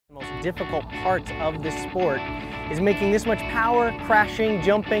difficult parts of this sport is making this much power, crashing,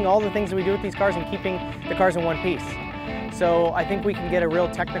 jumping, all the things that we do with these cars and keeping the cars in one piece. So I think we can get a real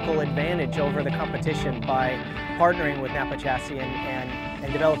technical advantage over the competition by partnering with Napa Chassis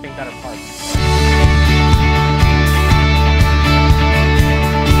and developing better parts.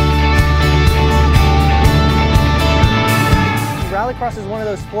 Rallycross is one of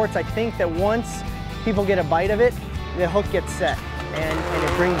those sports, I think, that once people get a bite of it, the hook gets set and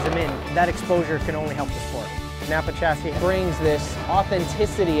it brings them in. That exposure can only help the sport. Napa Chassis brings this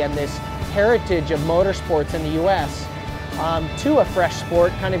authenticity and this heritage of motorsports in the U.S. To a fresh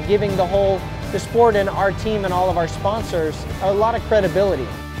sport, kind of giving the sport and our team and all of our sponsors a lot of credibility.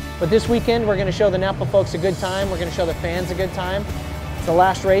 But this weekend, we're going to show the Napa folks a good time. We're going to show the fans a good time. It's the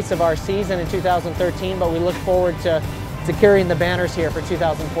last race of our season in 2013, but we look forward to carrying the banners here for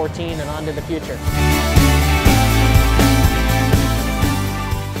 2014 and on to the future.